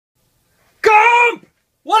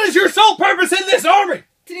What is your sole purpose in this army?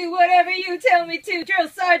 To do whatever you tell me to, Drill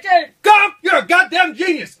Sergeant. Gump, you're a goddamn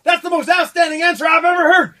genius. That's the most outstanding answer I've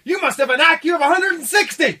ever heard. You must have an IQ of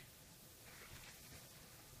 160.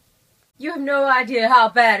 You have no idea how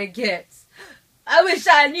bad it gets. I wish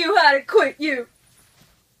I knew how to quit you.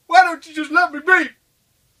 Why don't you just let me be?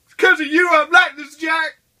 It's because of you I'm like this,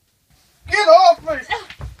 Jack. Get off me.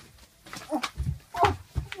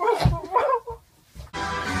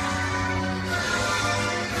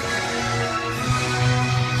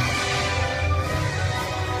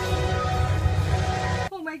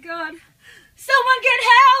 Oh my God. Someone get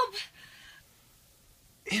help!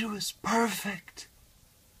 It was perfect.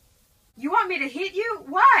 You want me to hit you?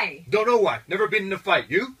 Why? Don't know why. Never been in a fight.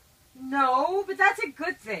 You? No, but that's a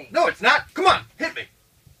good thing. No, it's not. Come on, hit me.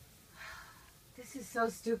 This is so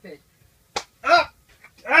stupid. Up!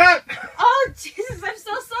 Oh, Jesus, I'm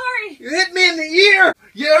so sorry. You hit me in the ear!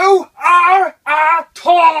 You are a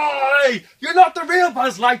toy! You're not the real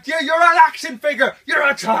Buzz Lightyear, you're an action figure! You're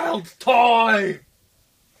a child's toy!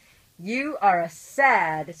 You are a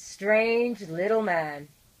sad, strange little man.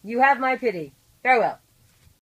 You have my pity. Farewell.